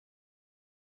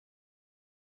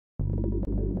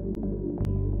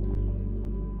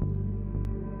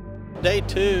Day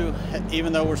two,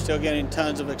 even though we're still getting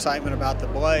tons of excitement about the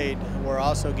Blade, we're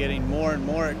also getting more and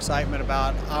more excitement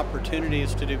about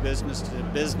opportunities to do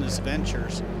business-to-business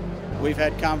ventures. We've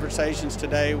had conversations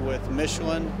today with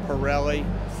Michelin, Pirelli,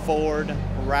 Ford,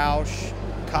 Roush,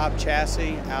 Cobb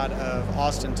Chassis out of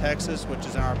Austin, Texas, which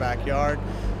is in our backyard.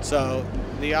 So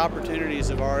the opportunities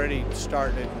have already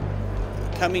started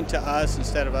coming to us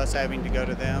instead of us having to go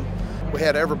to them. We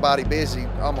had everybody busy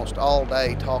almost all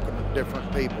day talking to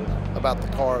different people about the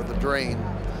car of the dream,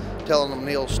 telling them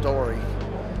Neil's story.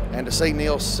 And to see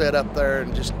Neil sit up there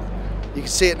and just, you can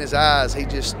see it in his eyes,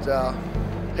 he's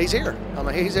here. I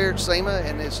mean, he's here at SEMA,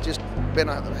 and it's just been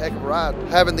a heck of a ride.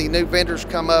 Having the new vendors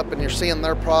come up and you're seeing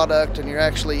their product and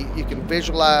you can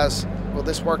visualize, will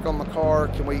this work on the car?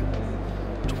 Can we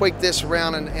tweak this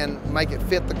around and make it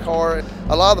fit the car?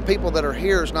 A lot of the people that are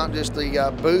here is not just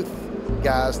the booth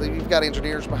guys. You've got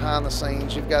engineers behind the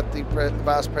scenes. You've got the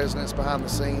vice presidents behind the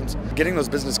scenes. Getting those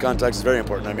business contacts is very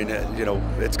important. I mean, you know,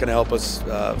 it's going to help us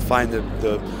find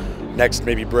the next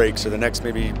maybe brakes or the next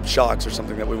maybe shocks or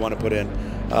something that we want to put in.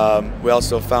 We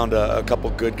also found a couple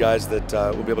good guys that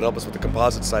will be able to help us with the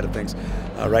composite side of things.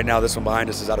 Right now, this one behind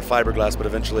us is out of fiberglass, but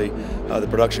eventually the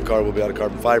production car will be out of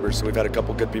carbon fiber. So we've had a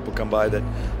couple good people come by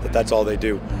that's all they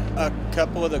do. A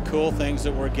couple of the cool things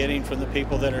that we're getting from the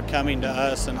people that are coming to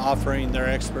us and offering their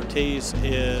expertise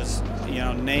is, you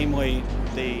know, namely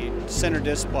the center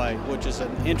display, which is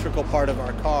an integral part of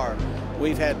our car.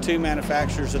 We've had 2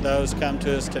 manufacturers of those come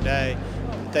to us today.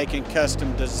 They can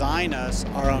custom design us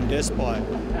our own display.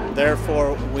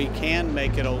 Therefore, we can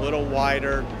make it a little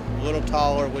wider, a little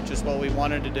taller, which is what we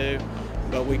wanted to do,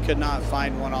 but we could not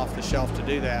find one off the shelf to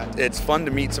do that. It's fun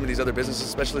to meet some of these other businesses,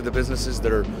 especially the businesses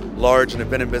that are large and have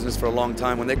been in business for a long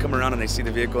time. When they come around and they see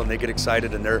the vehicle and they get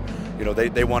excited and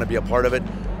they want to be a part of it.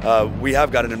 We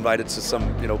have gotten invited to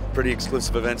some, pretty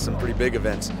exclusive events, some pretty big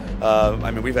events.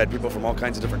 I mean, we've had people from all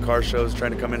kinds of different car shows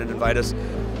trying to come in and invite us.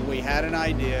 We had an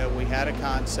idea, we had a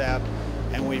concept,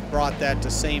 and we brought that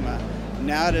to SEMA.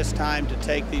 Now it is time to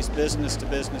take these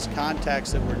business-to-business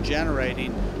contacts that we're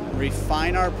generating,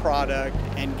 refine our product,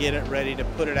 and get it ready to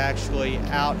put it actually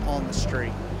out on the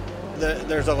street.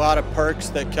 There's a lot of perks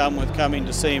that come with coming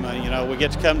to SEMA. We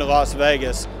get to come to Las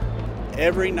Vegas.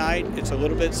 Every night it's a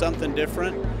little bit something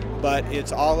different, but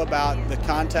it's all about the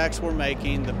contacts we're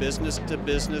making, the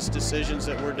business-to-business decisions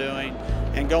that we're doing,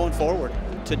 and going forward.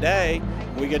 Today,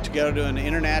 we get to go to an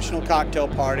international cocktail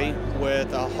party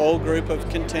with a whole group of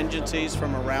contingencies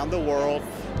from around the world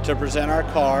to present our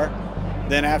car.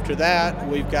 Then after that,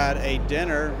 we've got a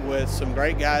dinner with some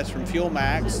great guys from Fuel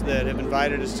Max that have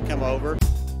invited us to come over.